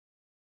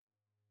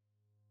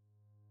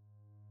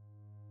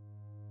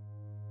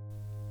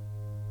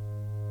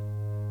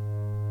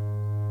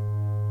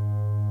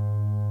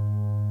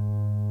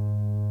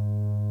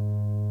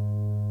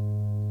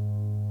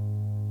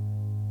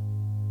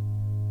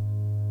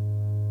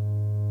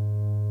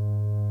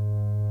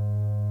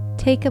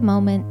Take a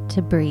moment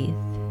to breathe.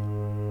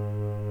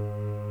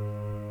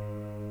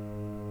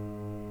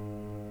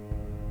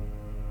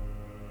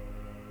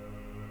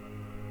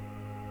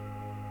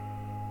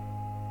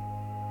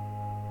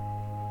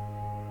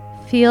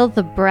 Feel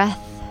the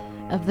breath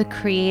of the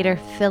Creator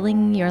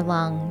filling your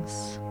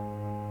lungs,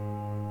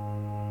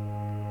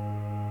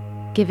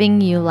 giving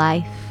you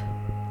life.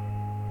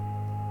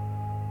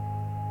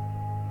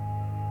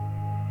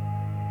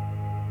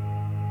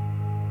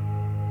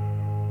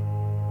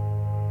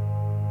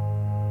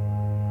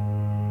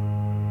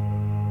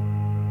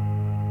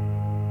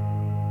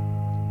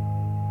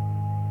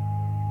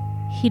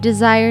 He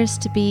desires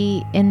to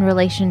be in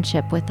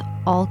relationship with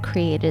all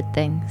created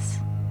things.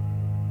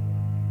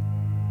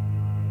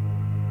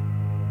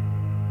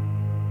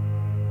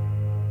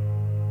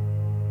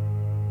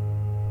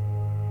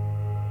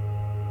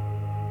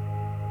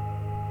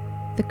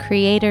 The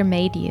Creator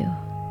made you.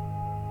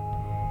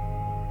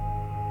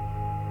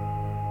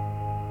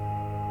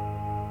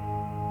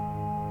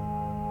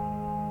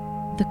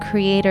 The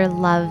Creator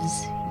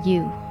loves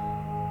you,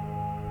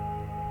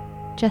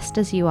 just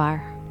as you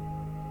are.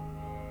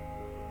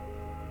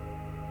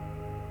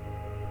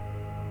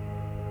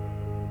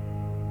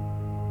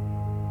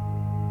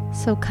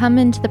 So come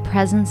into the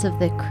presence of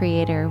the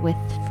Creator with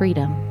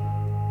freedom,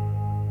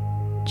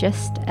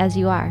 just as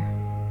you are.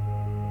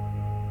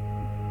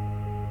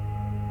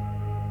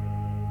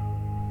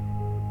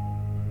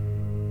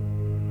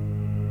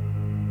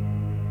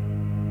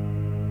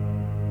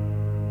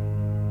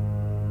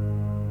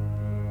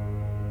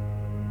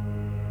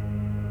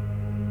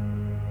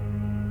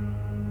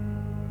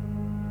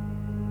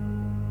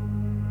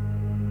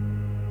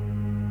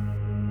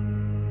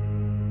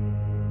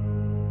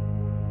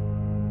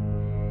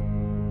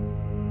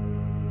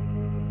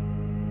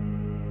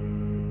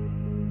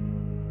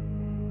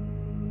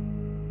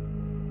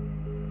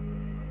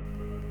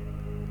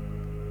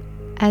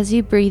 As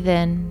you breathe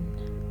in,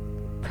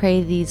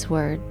 pray these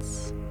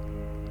words.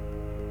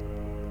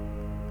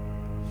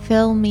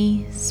 Fill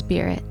me,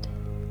 Spirit.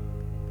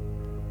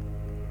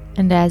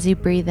 And as you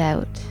breathe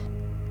out,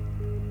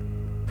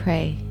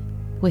 pray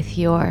with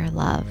your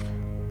love.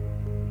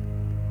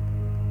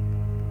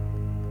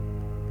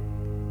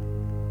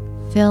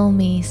 Fill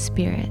me,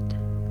 Spirit,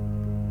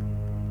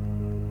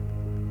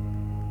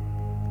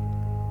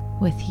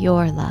 with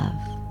your love.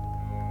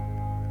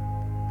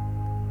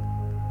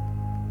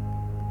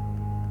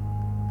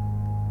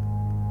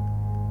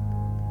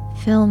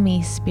 Fill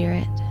me,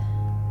 Spirit,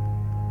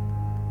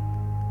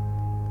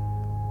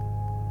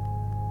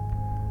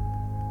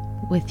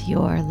 with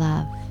your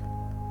love.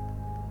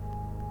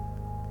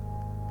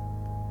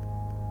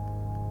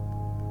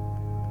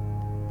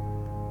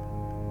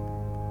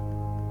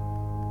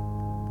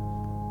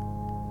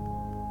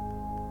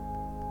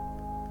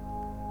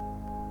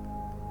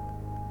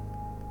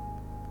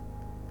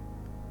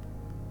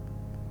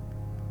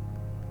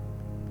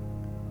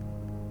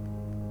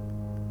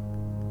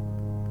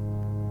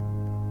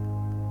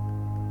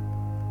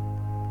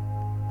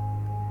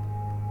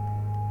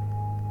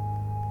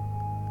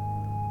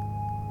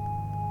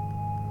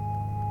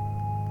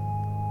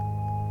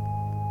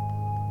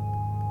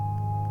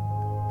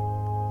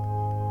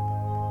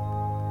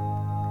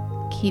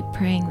 Keep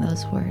praying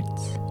those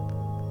words.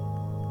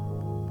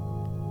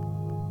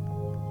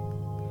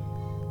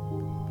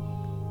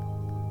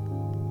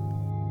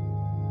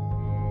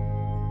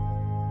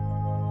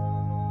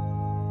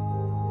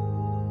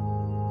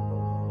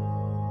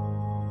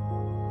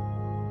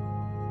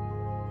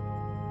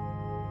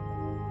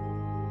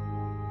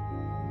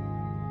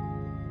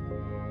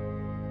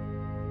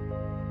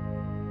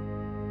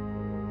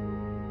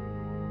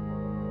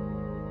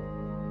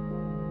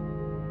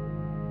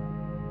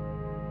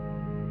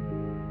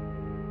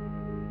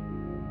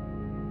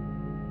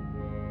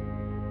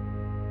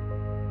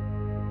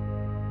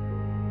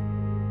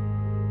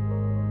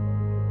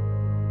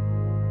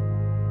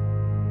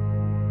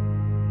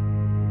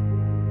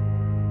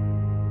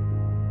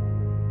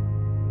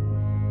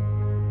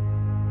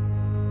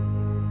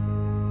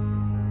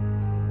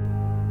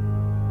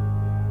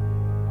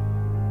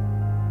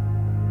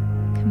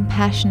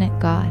 Compassionate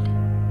God,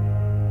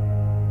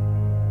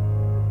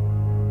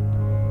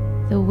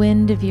 the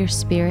wind of your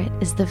Spirit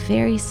is the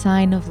very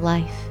sign of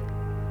life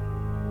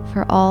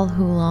for all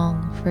who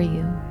long for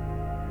you.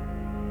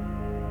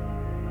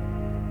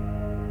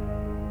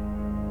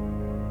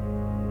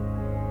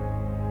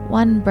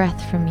 One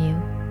breath from you,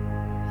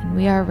 and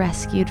we are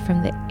rescued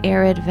from the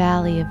arid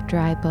valley of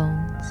dry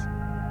bones,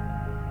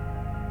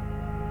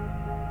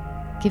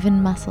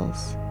 given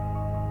muscles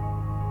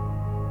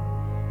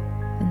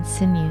and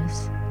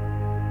sinews,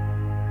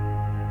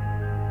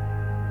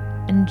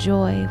 and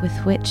joy with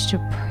which to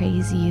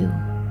praise you.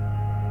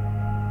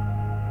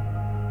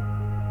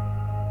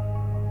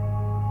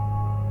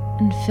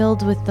 And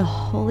filled with the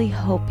holy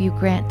hope you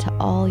grant to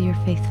all your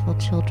faithful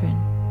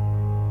children.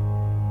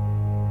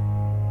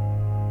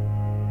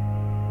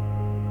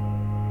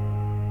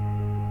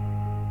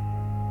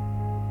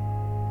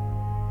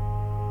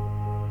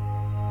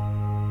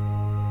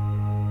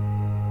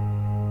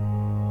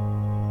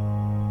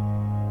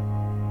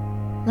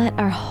 Let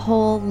our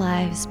whole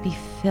lives be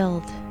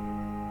filled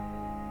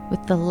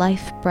with the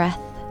life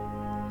breath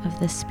of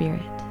the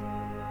Spirit.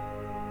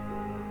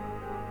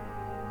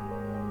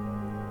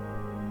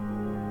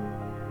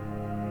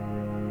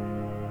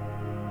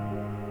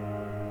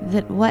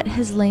 That what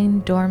has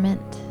lain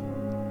dormant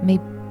may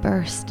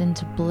burst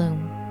into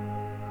bloom.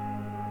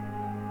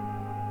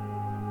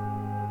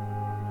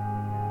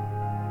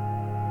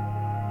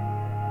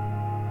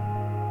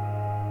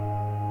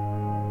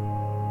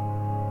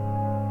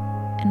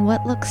 And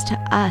what looks to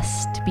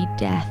us to be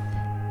death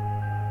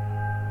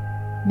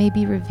may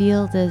be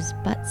revealed as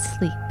but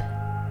sleep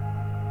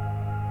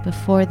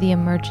before the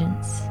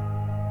emergence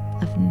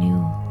of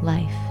new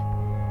life.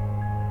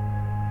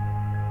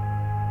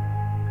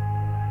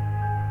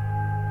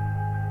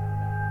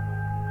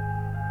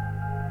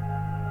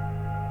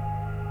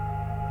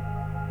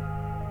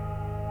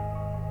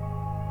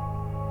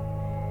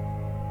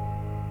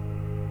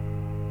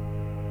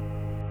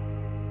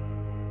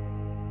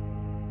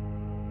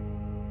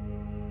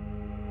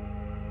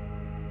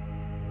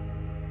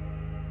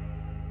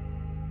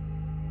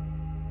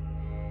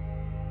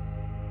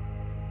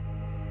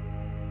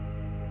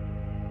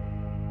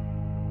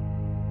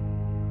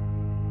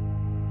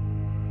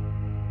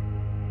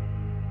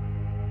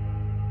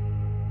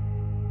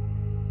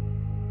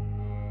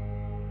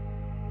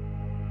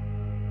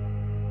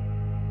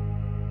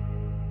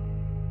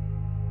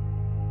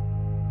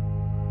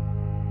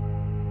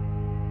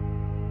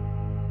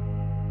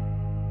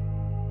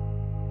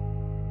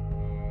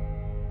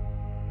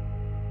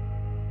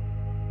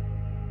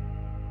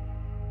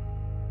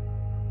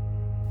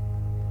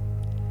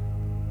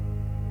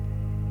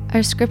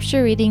 Our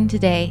scripture reading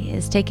today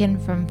is taken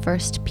from 1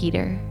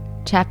 Peter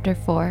chapter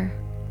 4,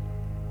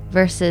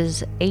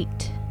 verses 8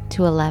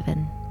 to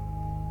 11.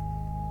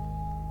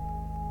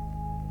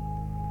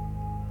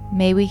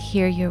 May we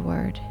hear your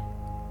word.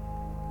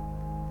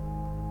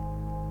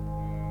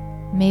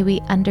 May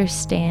we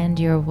understand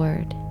your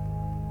word.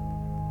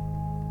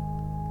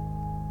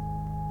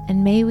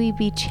 And may we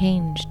be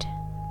changed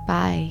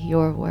by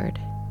your word.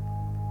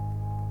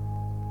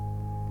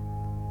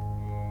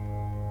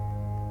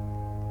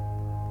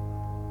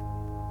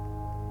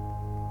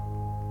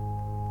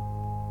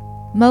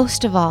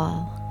 Most of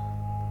all,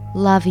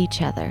 love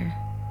each other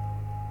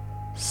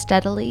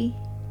steadily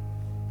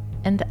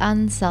and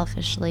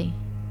unselfishly,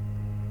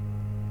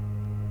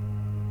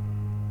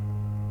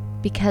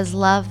 because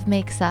love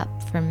makes up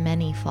for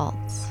many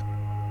faults.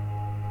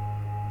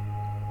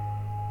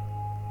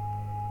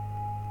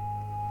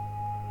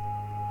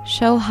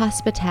 Show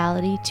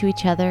hospitality to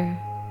each other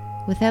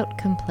without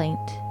complaint.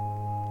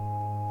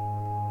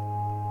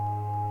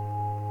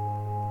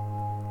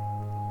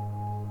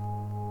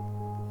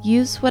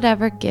 Use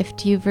whatever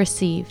gift you've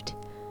received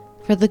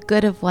for the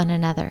good of one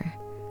another,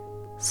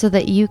 so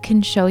that you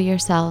can show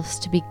yourselves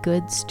to be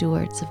good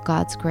stewards of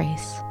God's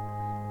grace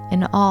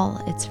in all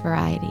its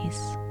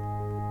varieties.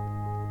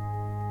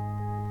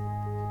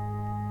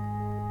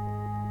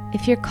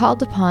 If you're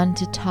called upon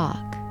to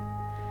talk,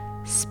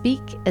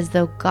 speak as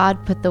though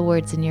God put the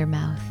words in your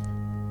mouth.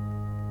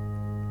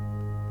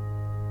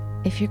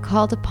 If you're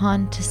called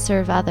upon to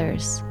serve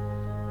others,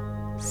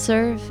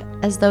 serve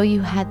as though you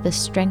had the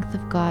strength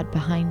of God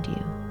behind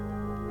you.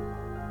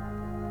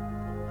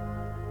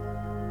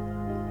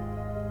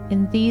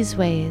 In these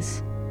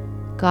ways,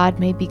 God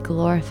may be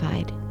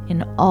glorified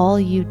in all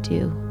you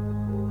do,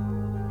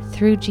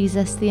 through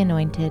Jesus the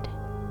Anointed,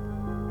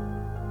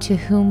 to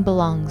whom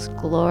belongs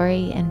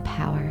glory and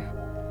power,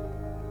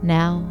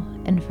 now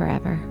and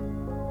forever.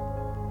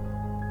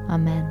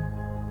 Amen.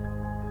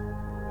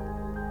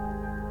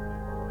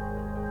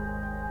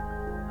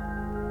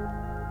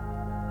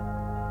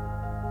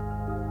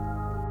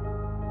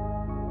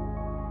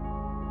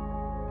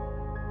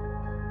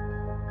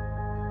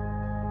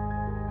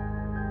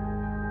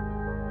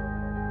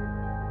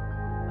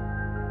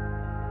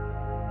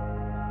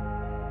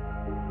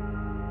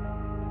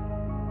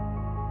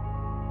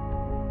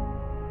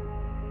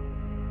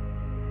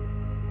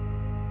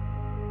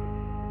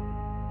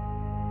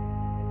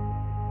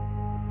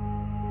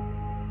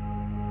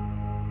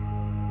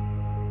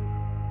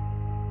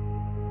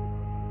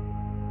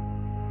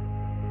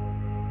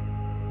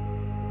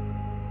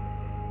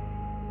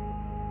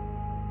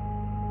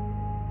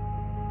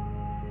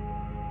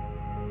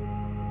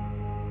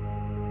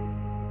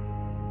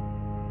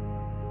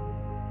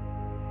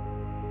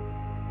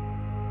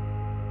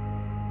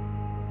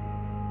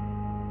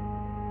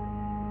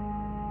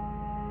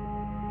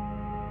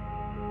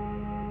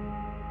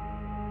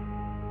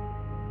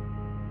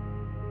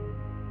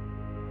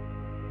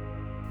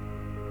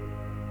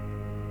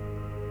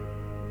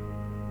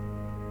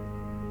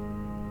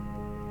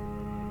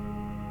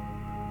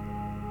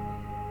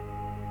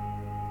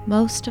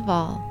 Most of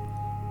all,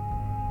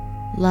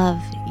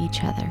 love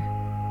each other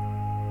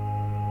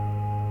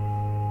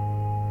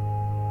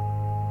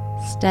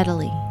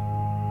steadily,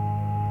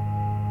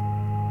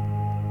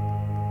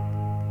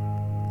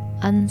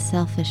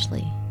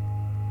 unselfishly,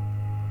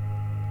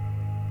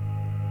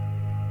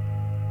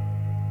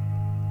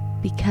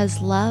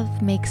 because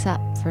love makes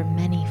up for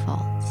many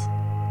faults.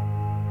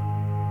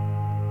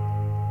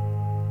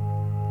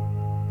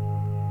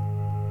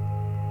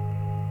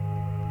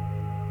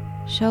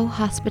 Show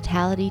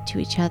hospitality to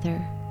each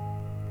other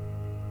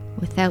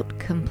without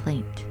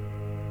complaint.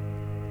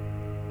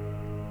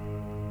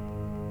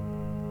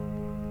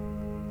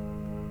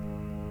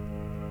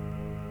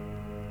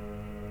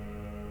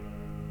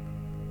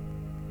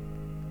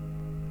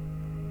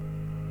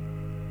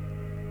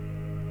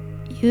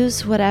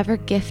 Use whatever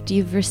gift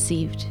you've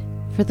received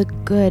for the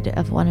good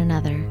of one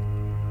another,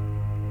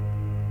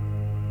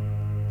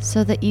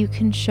 so that you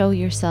can show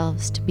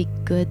yourselves to be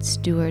good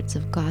stewards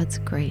of God's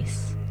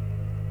grace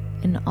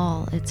in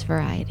all its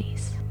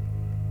varieties.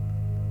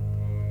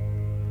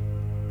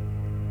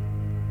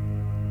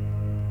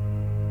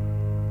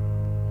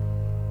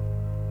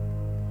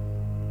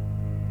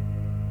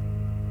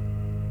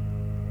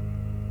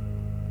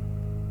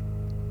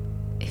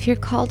 If you're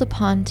called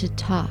upon to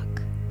talk,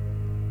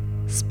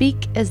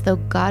 speak as though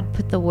God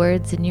put the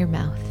words in your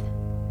mouth.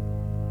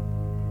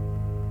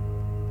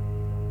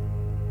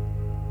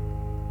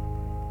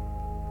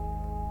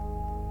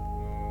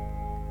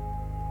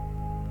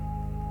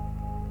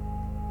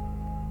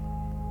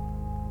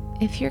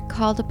 If you're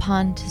called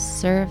upon to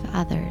serve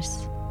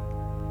others,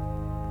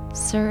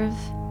 serve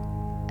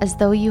as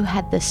though you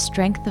had the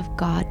strength of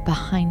God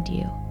behind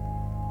you.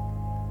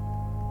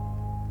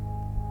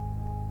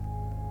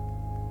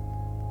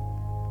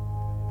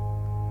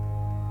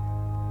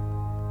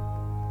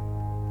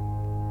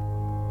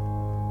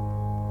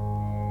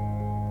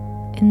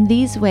 In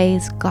these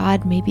ways,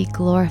 God may be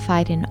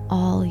glorified in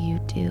all you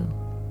do,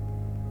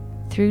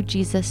 through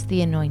Jesus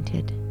the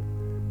Anointed,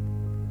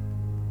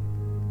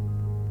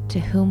 to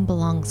whom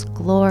belongs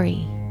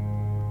glory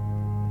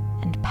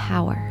and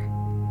power,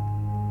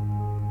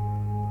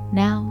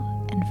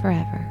 now and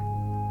forever.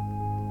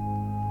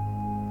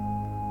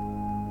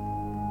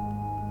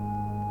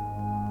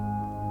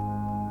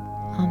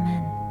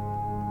 Amen.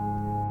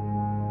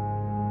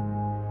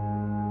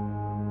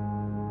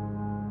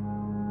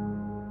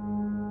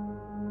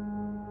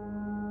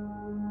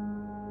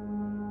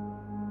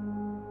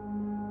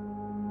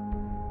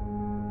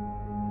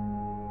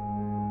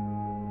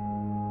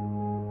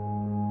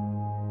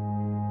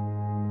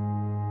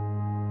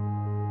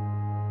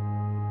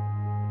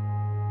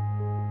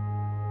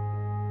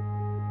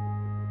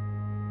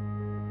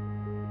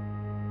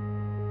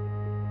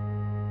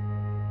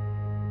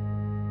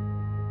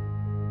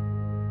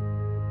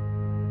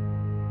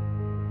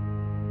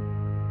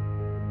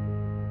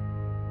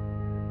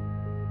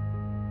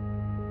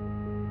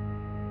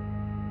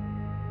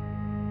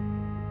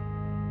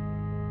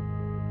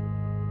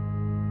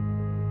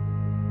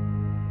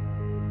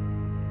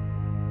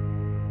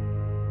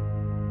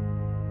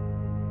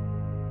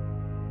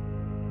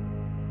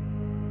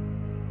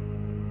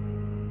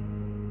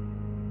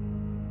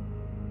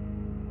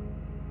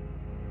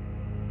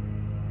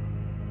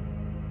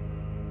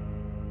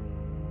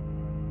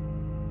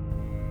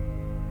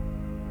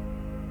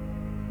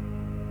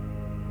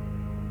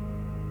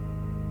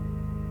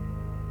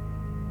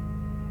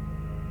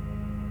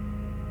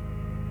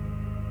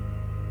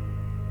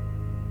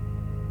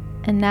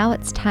 And now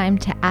it's time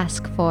to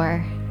ask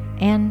for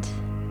and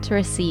to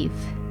receive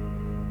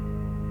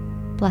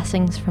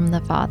blessings from the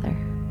Father.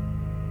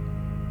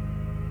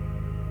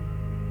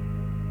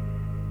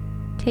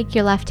 Take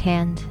your left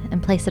hand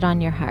and place it on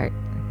your heart.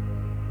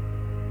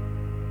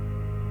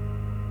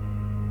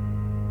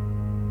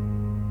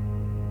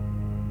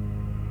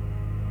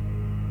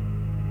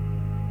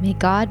 May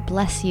God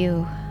bless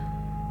you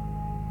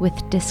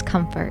with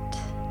discomfort.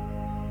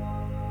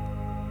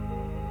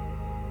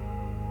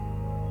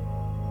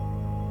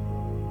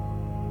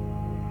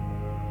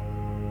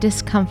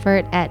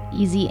 Discomfort at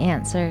easy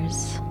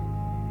answers,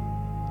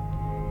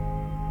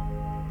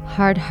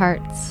 hard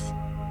hearts,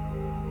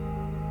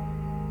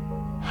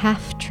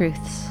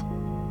 half-truths,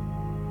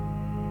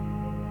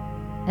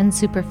 and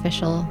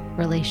superficial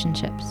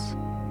relationships.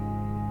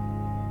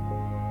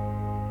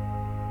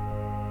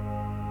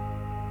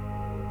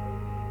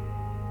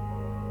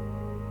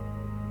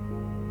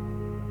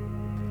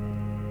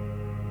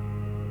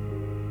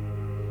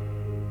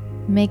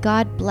 May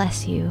God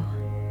bless you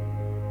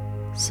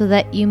so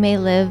that you may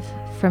live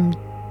from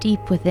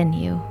deep within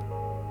you.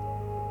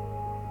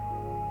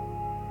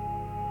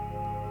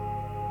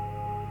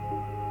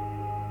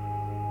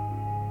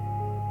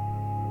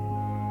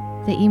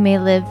 That you may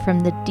live from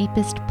the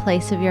deepest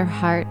place of your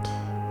heart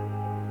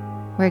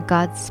where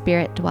God's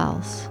Spirit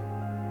dwells.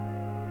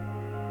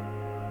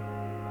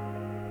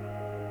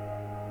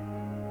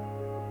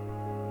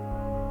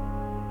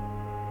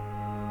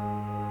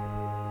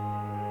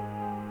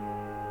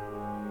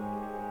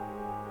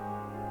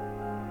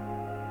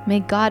 May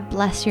God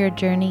bless your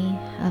journey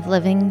of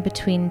living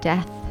between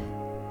death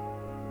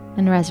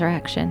and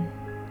resurrection.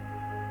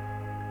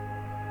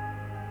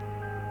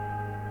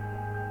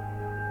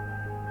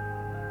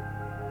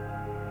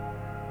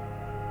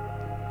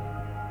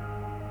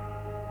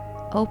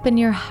 Open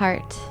your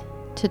heart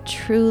to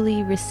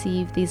truly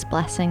receive these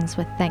blessings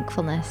with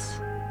thankfulness.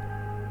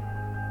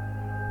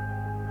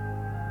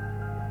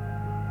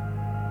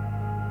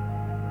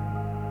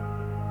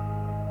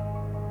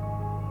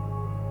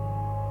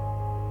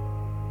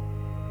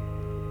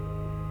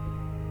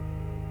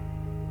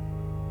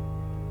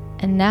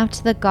 And now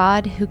to the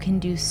God who can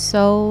do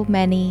so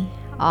many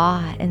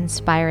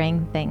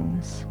awe-inspiring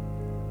things,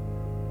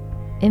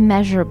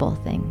 immeasurable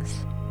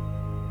things,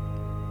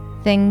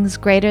 things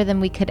greater than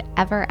we could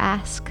ever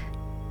ask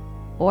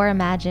or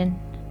imagine,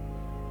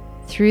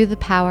 through the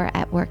power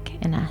at work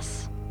in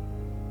us.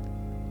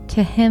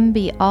 To him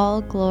be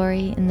all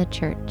glory in the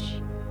church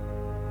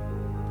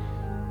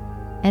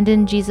and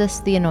in Jesus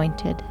the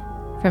Anointed,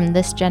 from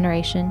this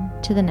generation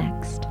to the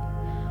next,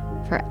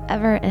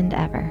 forever and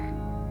ever.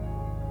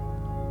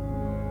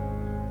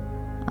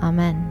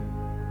 Amen.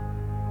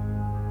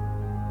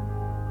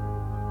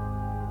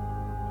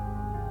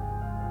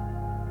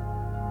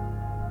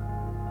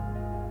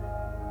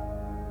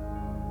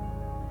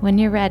 When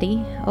you're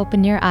ready,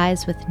 open your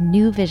eyes with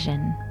new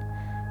vision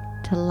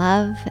to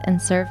love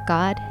and serve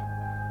God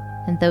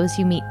and those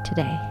you meet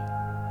today.